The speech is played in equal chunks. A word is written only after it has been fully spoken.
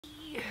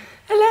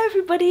Hello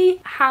everybody!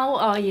 How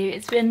are you?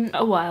 It's been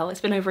a while,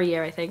 it's been over a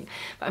year I think,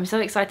 but I'm so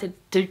excited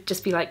to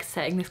just be like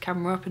setting this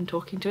camera up and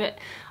talking to it.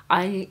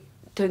 I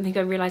don't think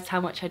I realised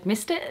how much I'd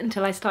missed it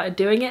until I started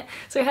doing it.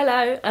 So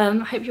hello,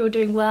 I hope you're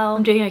doing well.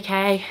 I'm doing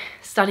okay,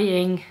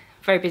 studying,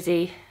 very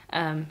busy,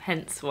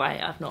 hence why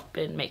I've not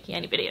been making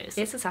any videos.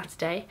 It's a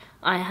Saturday,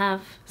 I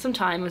have some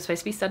time, I'm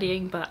supposed to be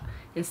studying, but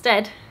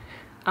instead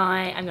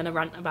I am going to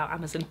rant about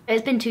Amazon.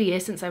 It's been 2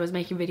 years since I was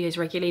making videos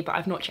regularly, but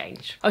I've not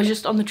changed. I was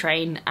just on the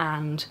train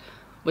and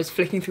was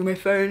flicking through my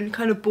phone,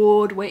 kind of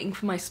bored, waiting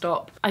for my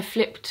stop. I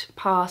flipped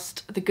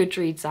past the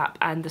Goodreads app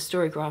and the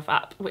Storygraph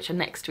app, which are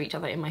next to each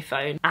other in my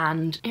phone,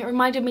 and it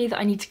reminded me that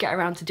I need to get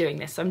around to doing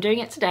this. So I'm doing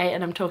it today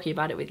and I'm talking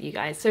about it with you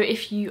guys. So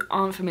if you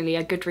aren't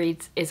familiar,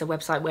 Goodreads is a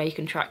website where you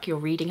can track your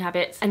reading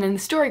habits, and then the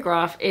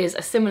Storygraph is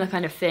a similar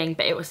kind of thing,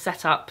 but it was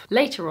set up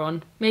later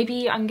on,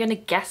 maybe I'm gonna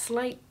guess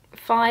like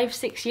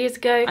 5-6 years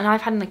ago, and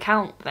I've had an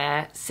account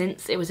there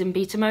since it was in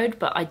beta mode,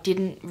 but I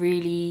didn't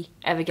really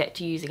ever get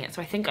to using it.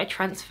 So I think I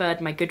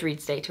transferred my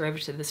Goodreads data over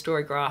to the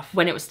Storygraph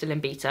when it was still in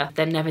beta,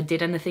 then never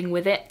did anything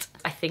with it.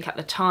 I think at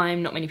the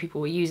time not many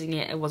people were using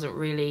it. It wasn't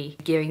really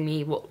giving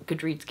me what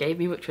Goodreads gave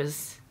me, which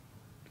was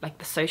like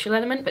the social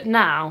element. But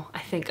now I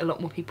think a lot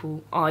more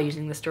people are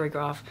using the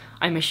Storygraph.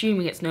 I'm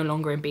assuming it's no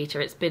longer in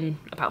beta. It's been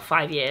about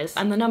 5 years,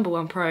 and the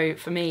 #1 pro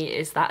for me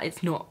is that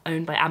it's not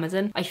owned by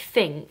Amazon. I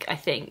think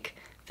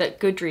that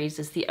Goodreads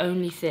is the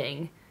only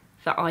thing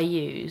that I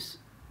use,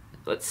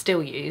 but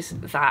still use,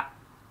 that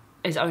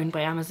is owned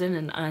by Amazon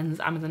and earns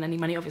Amazon any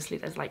money. Obviously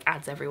there's like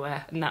ads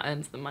everywhere and that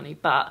earns the money,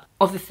 but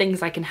of the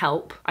things I can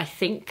help, I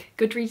think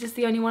Goodreads is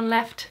the only one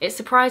left. It's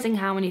surprising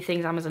how many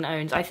things Amazon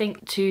owns. I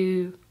think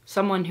to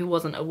someone who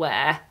wasn't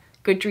aware,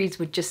 Goodreads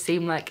would just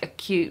seem like a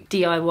cute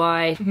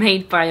DIY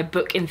made by a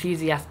book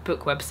enthusiast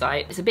book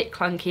website. It's a bit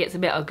clunky, it's a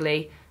bit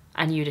ugly,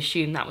 and you'd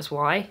assume that was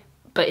why.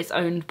 But it's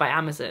owned by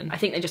Amazon. I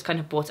think they just kind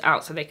of bought it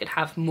out so they could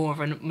have more of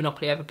a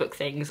monopoly over book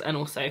things, and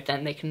also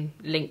then they can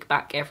link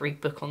back every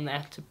book on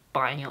there to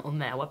buying it on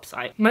their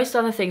website. Most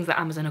other things that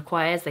Amazon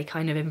acquires, they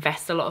kind of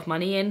invest a lot of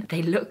money in.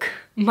 They look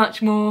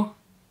much more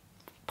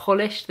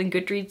polished than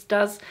Goodreads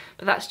does,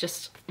 but that's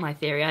just my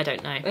theory, I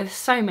don't know. There's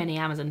so many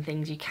Amazon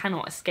things, you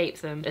cannot escape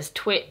them. There's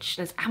Twitch,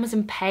 there's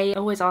Amazon Pay,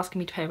 always asking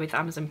me to pay with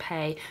Amazon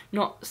Pay,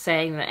 not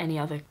saying that any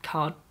other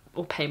card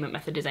or payment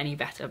method is any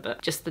better,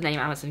 but just the name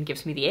Amazon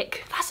gives me the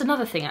ick. That's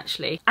another thing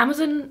actually.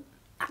 Amazon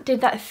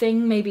did that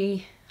thing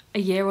maybe a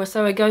year or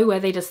so ago where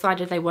they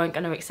decided they weren't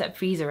going to accept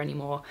Visa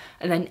anymore,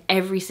 and then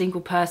every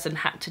single person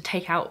had to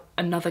take out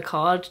another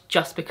card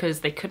just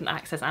because they couldn't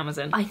access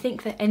Amazon. I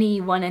think that any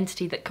one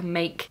entity that can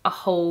make a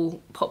whole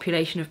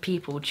population of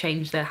people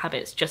change their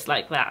habits just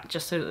like that,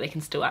 just so that they can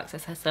still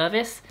access their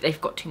service,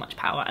 they've got too much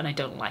power and I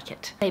don't like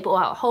it. They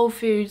bought out Whole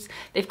Foods,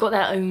 they've got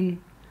their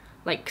own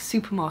like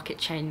supermarket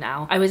chain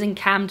now. I was in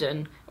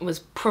Camden, it was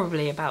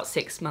probably about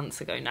 6 months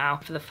ago now,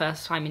 for the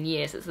first time in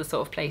years. It's the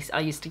sort of place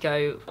I used to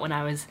go when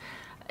I was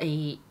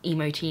a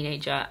emo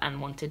teenager and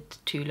wanted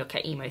to look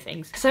at emo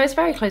things. So it's a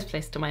very close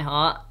place to my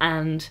heart,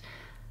 and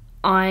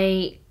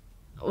I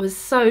was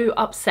so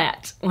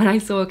upset when I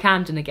saw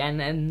Camden again,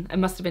 and it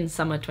must have been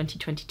summer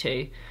 2022.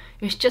 It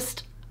was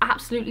just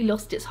absolutely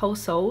lost its whole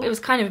soul. It was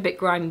kind of a bit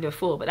grimy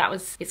before, but that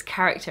was its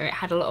character. It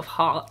had a lot of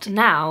heart.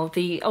 Now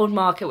the old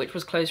market, which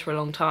was closed for a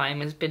long time,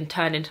 has been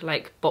turned into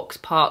like Box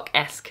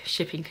Park-esque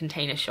shipping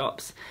container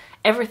shops.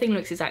 Everything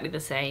looks exactly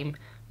the same.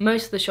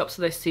 Most of the shops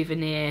are those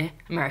souvenir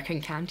American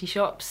candy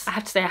shops. I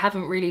have to say I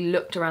haven't really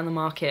looked around the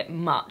market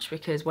much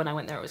because when I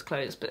went there it was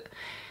closed, but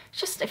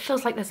it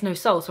feels like there's no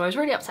soul. So I was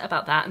really upset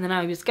about that, and then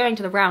I was going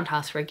to the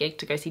Roundhouse for a gig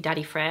to go see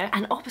Daddy Frere,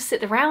 and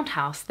opposite the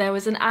Roundhouse there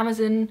was an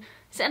Amazon,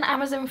 is it an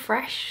Amazon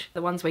Fresh?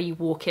 The ones where you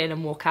walk in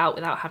and walk out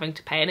without having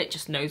to pay, and it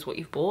just knows what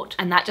you've bought.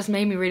 And that just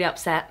made me really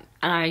upset,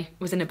 and I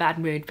was in a bad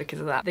mood because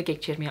of that. The gig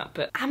cheered me up,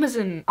 but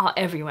Amazon are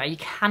everywhere. You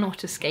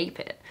cannot escape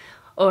it,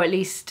 or at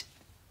least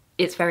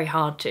it's very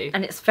hard to.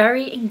 And it's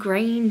very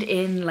ingrained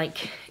in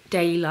like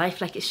daily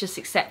life. Like it's just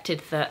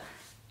accepted that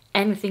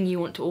anything you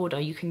want to order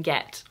you can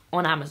get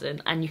on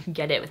Amazon, and you can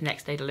get it with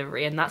next day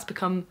delivery, and that's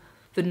become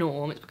the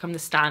norm, it's become the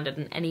standard,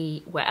 and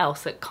anywhere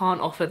else that can't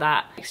offer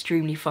that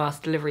extremely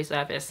fast delivery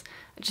service,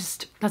 it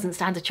just doesn't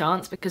stand a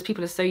chance because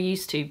people are so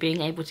used to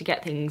being able to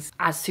get things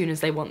as soon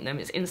as they want them.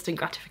 It's instant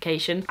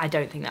gratification. I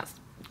don't think that's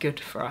good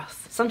for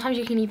us. Sometimes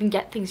you can even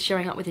get things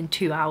showing up within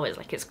 2 hours,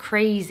 like it's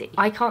crazy.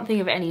 I can't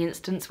think of any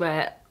instance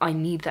where I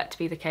need that to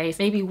be the case.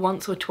 Maybe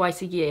once or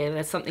twice a year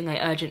there's something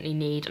I urgently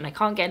need and I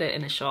can't get it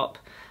in a shop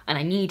and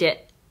I need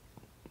it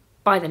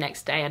by the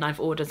next day and I've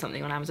ordered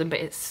something on Amazon, but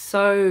it's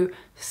so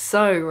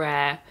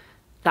rare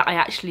that I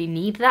actually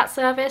need that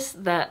service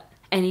that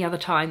any other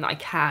time that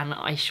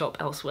I shop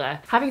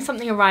elsewhere. Having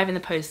something arrive in the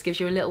post gives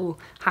you a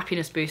little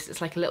happiness boost. It's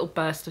like a little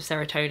burst of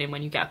serotonin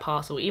when you get a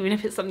parcel, even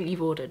if it's something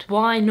you've ordered.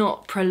 Why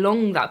not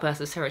prolong that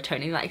burst of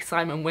serotonin, that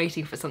excitement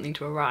waiting for something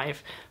to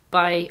arrive,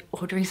 by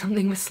ordering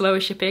something with slower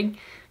shipping?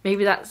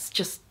 Maybe that's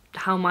just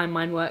how my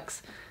mind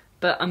works,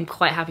 but I'm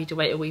quite happy to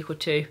wait a week or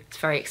two. It's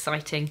very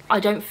exciting. I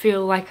don't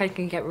feel like I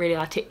can get really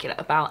articulate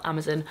about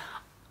Amazon.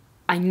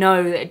 I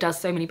know that it does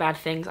so many bad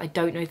things. I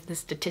don't know the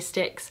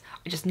statistics.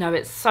 I just know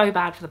it's so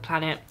bad for the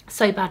planet,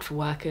 so bad for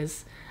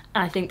workers,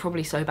 and I think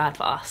probably so bad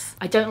for us.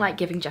 I don't like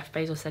giving Jeff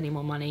Bezos any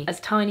more money. As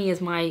tiny as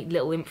my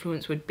little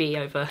influence would be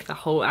over the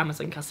whole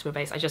Amazon customer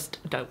base, I just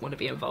don't want to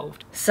be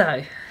involved.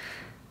 So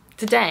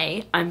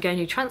today I'm going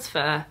to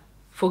transfer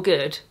for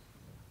good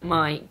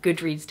my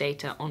Goodreads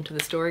data onto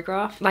the story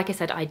graph. Like I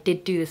said, I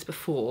did do this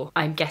before.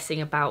 I'm guessing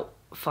about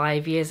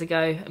 5 years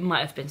ago. It might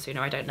have been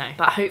sooner, I don't know.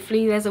 But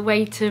hopefully there's a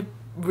way to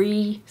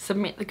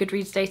resubmit the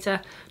Goodreads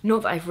data.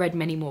 Not that I've read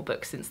many more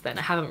books since then.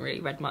 I haven't really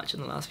read much in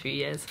the last few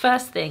years.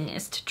 First thing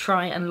is to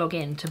try and log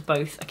in to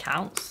both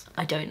accounts.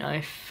 I don't know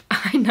if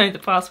I know the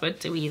password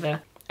to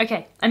either.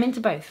 Okay, I'm into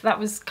both. That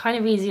was kind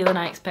of easier than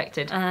I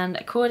expected. And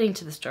according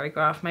to the story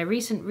graph, my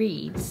recent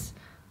reads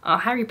are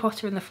Harry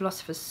Potter and the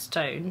Philosopher's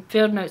Stone,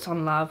 Field Notes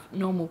on Love,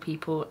 Normal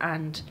People,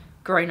 and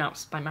Grown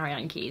Ups by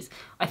Marianne Keyes.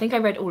 I think I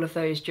read all of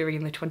those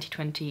during the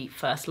 2020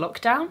 first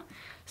lockdown,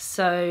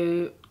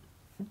 so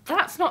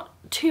that's not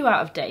too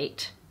out of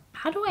date.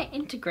 How do I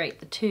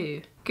integrate the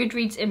two?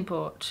 Goodreads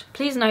import.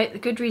 Please note the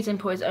Goodreads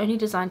import is only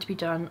designed to be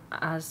done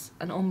as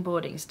an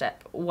onboarding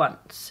step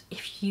once.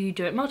 If you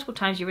do it multiple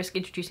times, you risk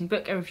introducing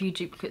book and review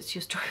duplicates to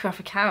your Storygraph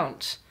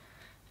account.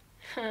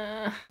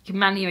 You can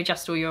manually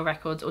adjust all your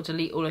records or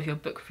delete all of your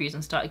book reviews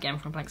and start again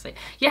from a blank slate.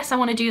 Yes, I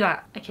want to do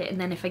that. Okay,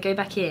 and then if I go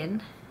back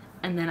in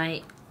and then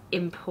I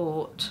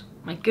import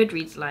my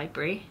Goodreads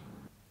library,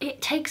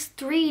 it takes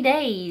 3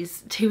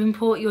 days to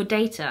import your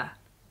data.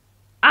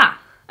 Ah,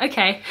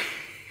 okay.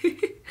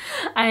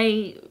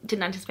 I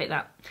didn't anticipate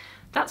that.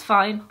 That's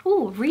fine.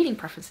 Ooh, reading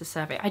preferences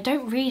survey. I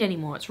don't read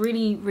anymore. It's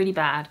really, really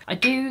bad. I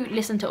do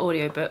listen to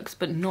audiobooks,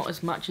 but not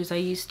as much as I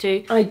used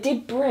to. I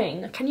did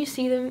bring, can you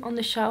see them on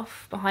the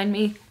shelf behind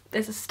me?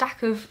 There's a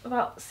stack of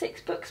about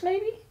 6 books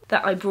maybe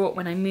that I brought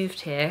when I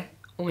moved here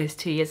almost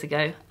 2 years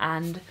ago.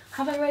 And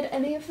have I read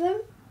any of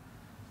them?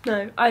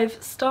 No,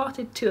 I've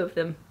started 2 of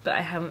them, but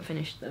I haven't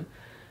finished them.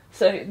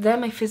 So they're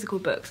my physical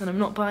books, and I'm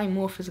not buying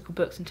more physical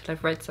books until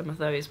I've read some of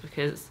those,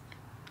 because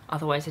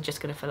otherwise they're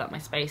just going to fill up my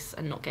space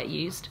and not get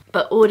used.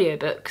 But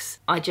audiobooks,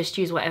 I just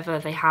use whatever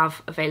they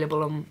have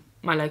available on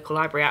my local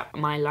library app.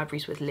 My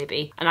library's with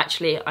Libby, and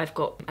actually I've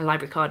got a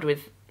library card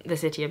with the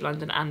City of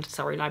London and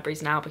Surrey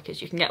libraries now,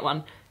 because you can get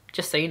one,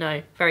 just so you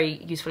know,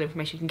 very useful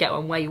information, you can get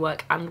one where you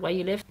work and where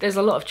you live. There's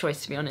a lot of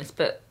choice, to be honest,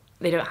 but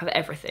they don't have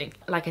everything.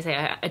 Like I say,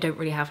 I don't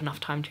really have enough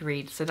time to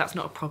read, so that's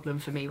not a problem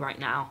for me right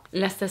now.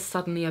 Unless there's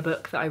suddenly a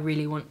book that I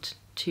really want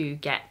to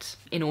get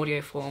in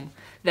audio form,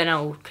 then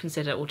I'll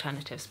consider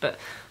alternatives. But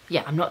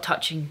yeah, I'm not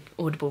touching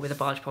Audible with a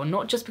barge pole,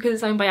 not just because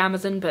it's owned by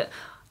Amazon, but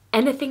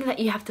anything that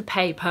you have to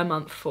pay per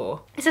month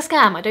for. It's a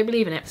scam, I don't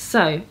believe in it.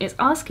 So it's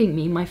asking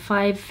me my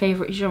 5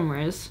 favourite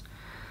genres.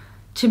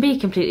 To be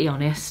completely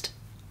honest,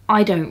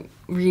 I don't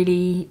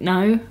really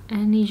know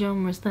any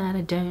genres that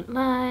I don't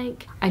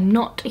like. I'm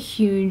not a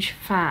huge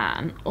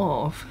fan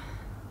of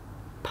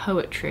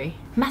poetry.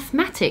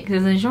 Mathematics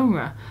is a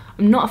genre.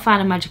 I'm not a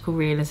fan of magical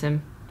realism,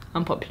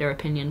 unpopular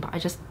opinion, but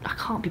I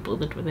can't be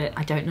bothered with it.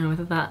 I don't know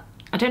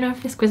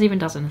if this quiz even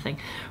does anything.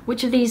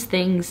 Which of these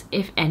things,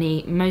 if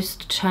any,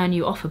 most turn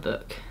you off a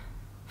book?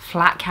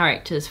 Flat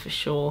characters for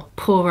sure,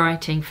 poor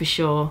writing for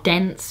sure,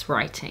 dense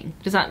writing.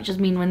 Does that just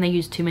mean when they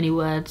use too many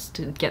words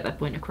to get their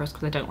point across?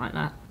 Because I don't like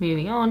that.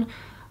 Moving on.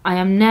 I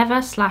am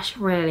never /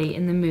 rarely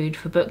in the mood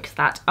for books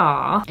that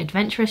are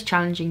adventurous,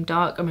 challenging,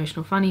 dark,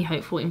 emotional, funny,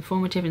 hopeful,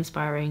 informative,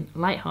 inspiring,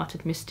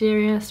 light-hearted,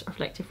 mysterious,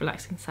 reflective,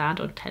 relaxing,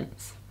 sad, or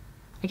tense.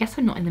 I guess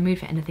I'm not in the mood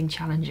for anything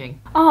challenging.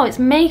 Oh, it's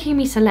making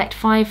me select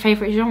 5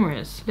 favourite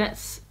genres.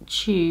 Let's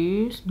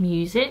choose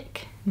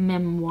music,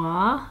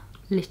 memoir,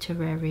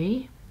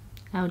 literary,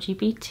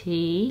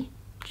 LGBT,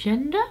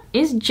 gender?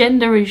 Is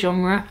gender a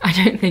genre? I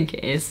don't think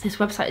it is. This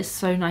website is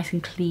so nice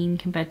and clean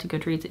compared to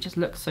Goodreads. It just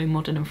looks so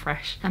modern and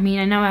fresh. I mean,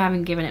 I know I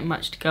haven't given it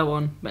much to go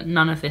on, but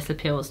none of this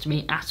appeals to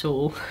me at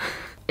all.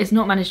 It's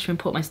not managed to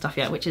import my stuff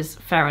yet, which is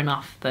fair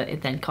enough, but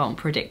it then can't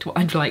predict what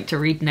I'd like to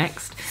read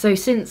next. So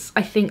since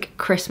I think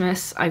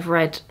Christmas, I've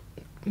read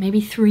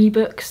maybe 3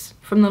 books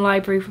from the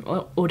library,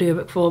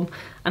 audiobook form,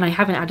 and I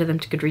haven't added them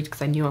to Goodreads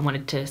because I knew I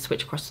wanted to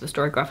switch across to the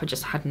Storygraph. I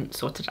just hadn't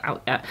sorted it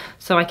out yet.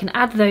 So I can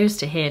add those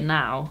to here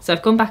now. So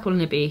I've gone back on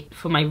Libby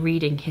for my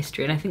reading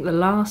history, and I think the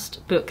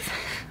last book,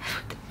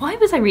 why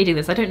was I reading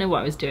this? I don't know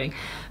what I was doing,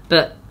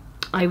 but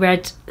I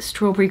read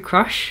Strawberry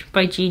Crush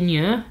by Jean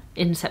Muir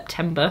in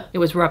September. It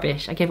was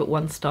rubbish. I gave it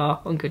 1 star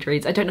on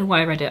Goodreads. I don't know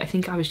why I read it. I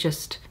think it was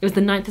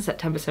the 9th of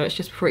September, so it's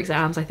just before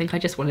exams. I think I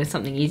just wanted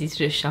something easy to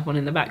just shove on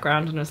in the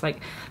background, and I was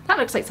like, that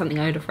looks like something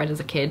I would have read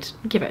as a kid.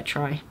 Give it a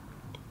try.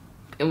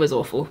 It was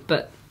awful,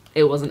 but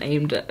it wasn't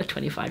aimed at a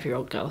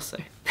 25-year-old girl, so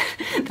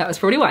that was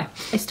probably why.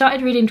 I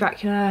started reading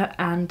Dracula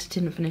and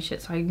didn't finish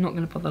it, so I'm not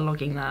going to bother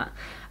logging that.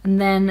 And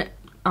then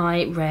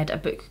I read a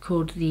book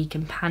called The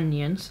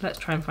Companion, so let's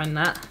try and find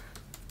that.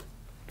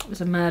 It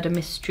was a murder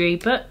mystery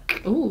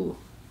book. Ooh,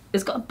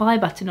 it's got a buy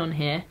button on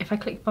here. If I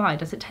click buy,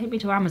 does it take me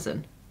to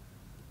Amazon?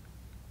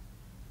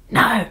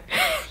 No.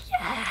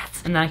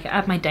 Yes. And then I can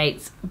add my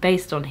dates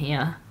based on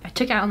here.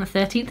 took it out on the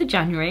 13th of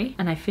January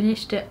and I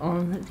finished it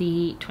on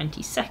the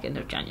 22nd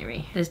of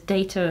January. There's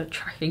data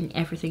tracking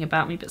everything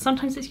about me, but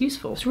sometimes it's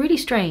useful. It's really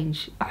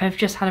strange. I've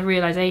just had a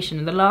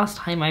realisation. The last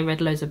time I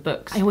read loads of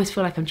books, I always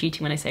feel like I'm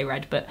cheating when I say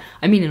read, but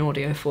I mean in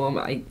audio form.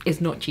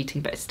 It's not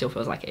cheating, but it still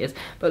feels like it is.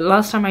 But the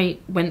last time I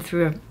went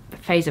through a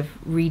phase of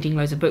reading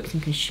loads of books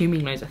and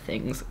consuming loads of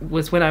things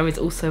was when I was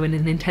also in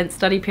an intense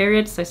study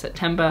period. So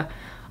September,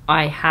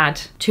 I had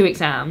 2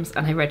 exams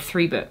and I read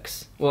 3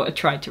 books. Well, I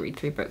tried to read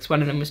 3 books.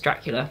 One of them was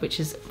Dracula, which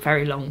is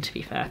very long, to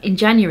be fair. In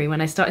January,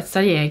 when I started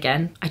studying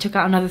again, I took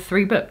out another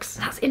 3 books.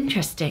 That's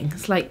interesting.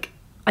 It's like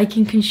I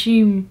can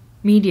consume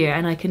media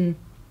and I can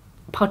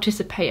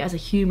participate as a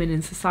human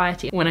in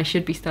society when I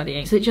should be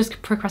studying. So it's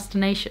just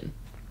procrastination.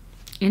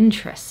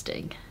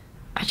 Interesting.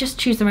 I just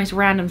choose the most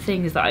random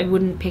things that I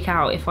wouldn't pick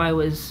out if I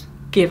was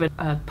given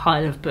a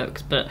pile of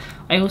books. But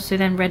I also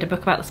then read a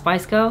book about the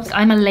Spice Girls.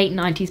 I'm a late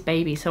 90s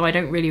baby, so I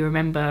don't really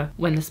remember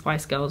when the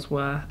Spice Girls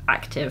were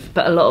active,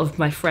 but a lot of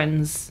my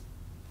friends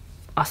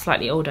are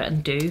slightly older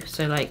and do,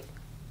 so like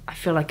I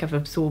feel like I've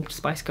absorbed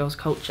Spice Girls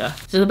culture.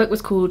 So the book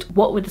was called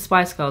What Would the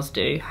Spice Girls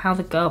Do? How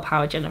the Girl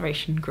Power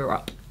Generation Grew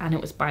Up, and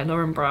it was by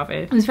Lauren Bravo.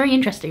 It was very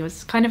interesting. It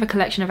was kind of a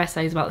collection of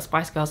essays about the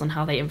Spice Girls and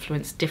how they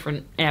influenced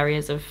different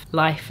areas of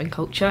life and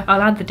culture.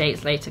 I'll add the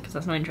dates later because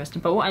that's not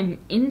interesting, but what I'm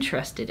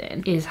interested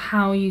in is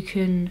how you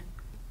can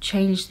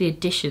change the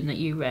edition that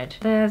you read.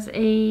 There's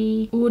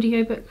a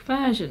audiobook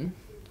version,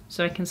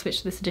 so I can switch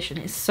to this edition.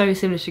 It's so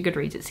similar to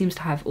Goodreads. It seems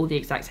to have all the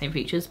exact same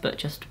features, but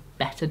just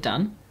better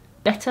done.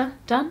 Better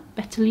done?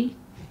 Betterly?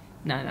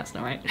 No, that's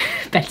not right.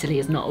 Betterly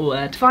is not a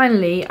word.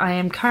 Finally, I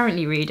am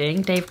currently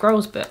reading Dave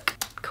Grohl's book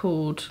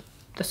called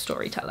The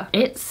Storyteller.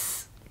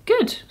 It's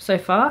good so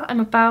far. I'm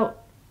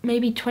about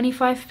maybe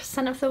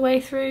 25% of the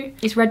way through.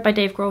 It's read by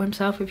Dave Grohl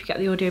himself if you get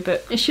the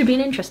audiobook. It should be an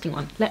interesting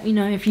one. Let me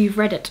know if you've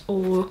read it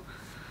or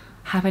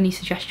have any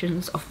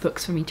suggestions of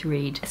books for me to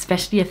read,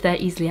 especially if they're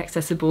easily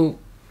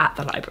accessible at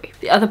the library.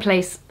 The other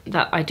place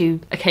that I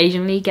do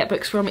occasionally get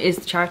books from is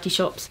the charity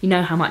shops. You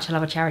know how much I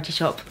love a charity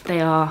shop. They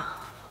are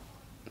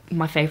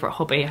my favourite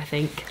hobby, I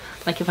think.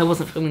 Like if I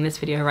wasn't filming this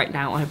video right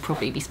now, I'd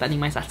probably be spending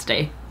my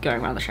Saturday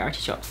going around the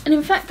charity shops. And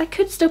in fact, there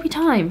could still be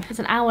time. There's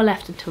an hour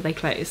left until they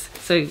close.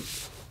 So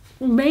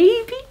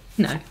maybe?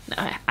 No,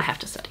 I have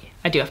to study.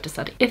 I do have to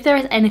study. If there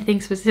is anything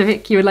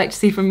specific you would like to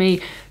see from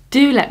me,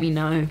 do let me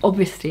know.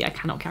 Obviously, I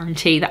cannot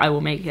guarantee that I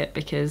will make it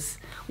because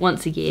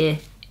once a year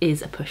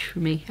is a push for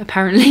me,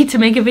 apparently, to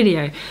make a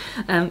video.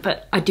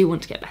 But I do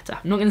want to get better.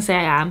 I'm not going to say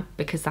I am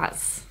because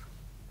that's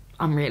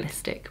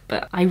unrealistic,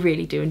 but I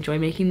really do enjoy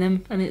making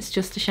them, and it's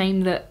just a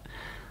shame that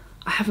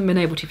I haven't been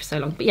able to for so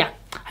long. But yeah,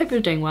 hope you're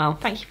doing well.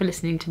 Thank you for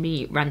listening to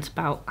me rant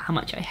about how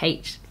much I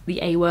hate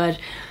the A word,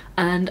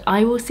 and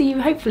I will see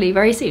you hopefully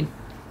very soon.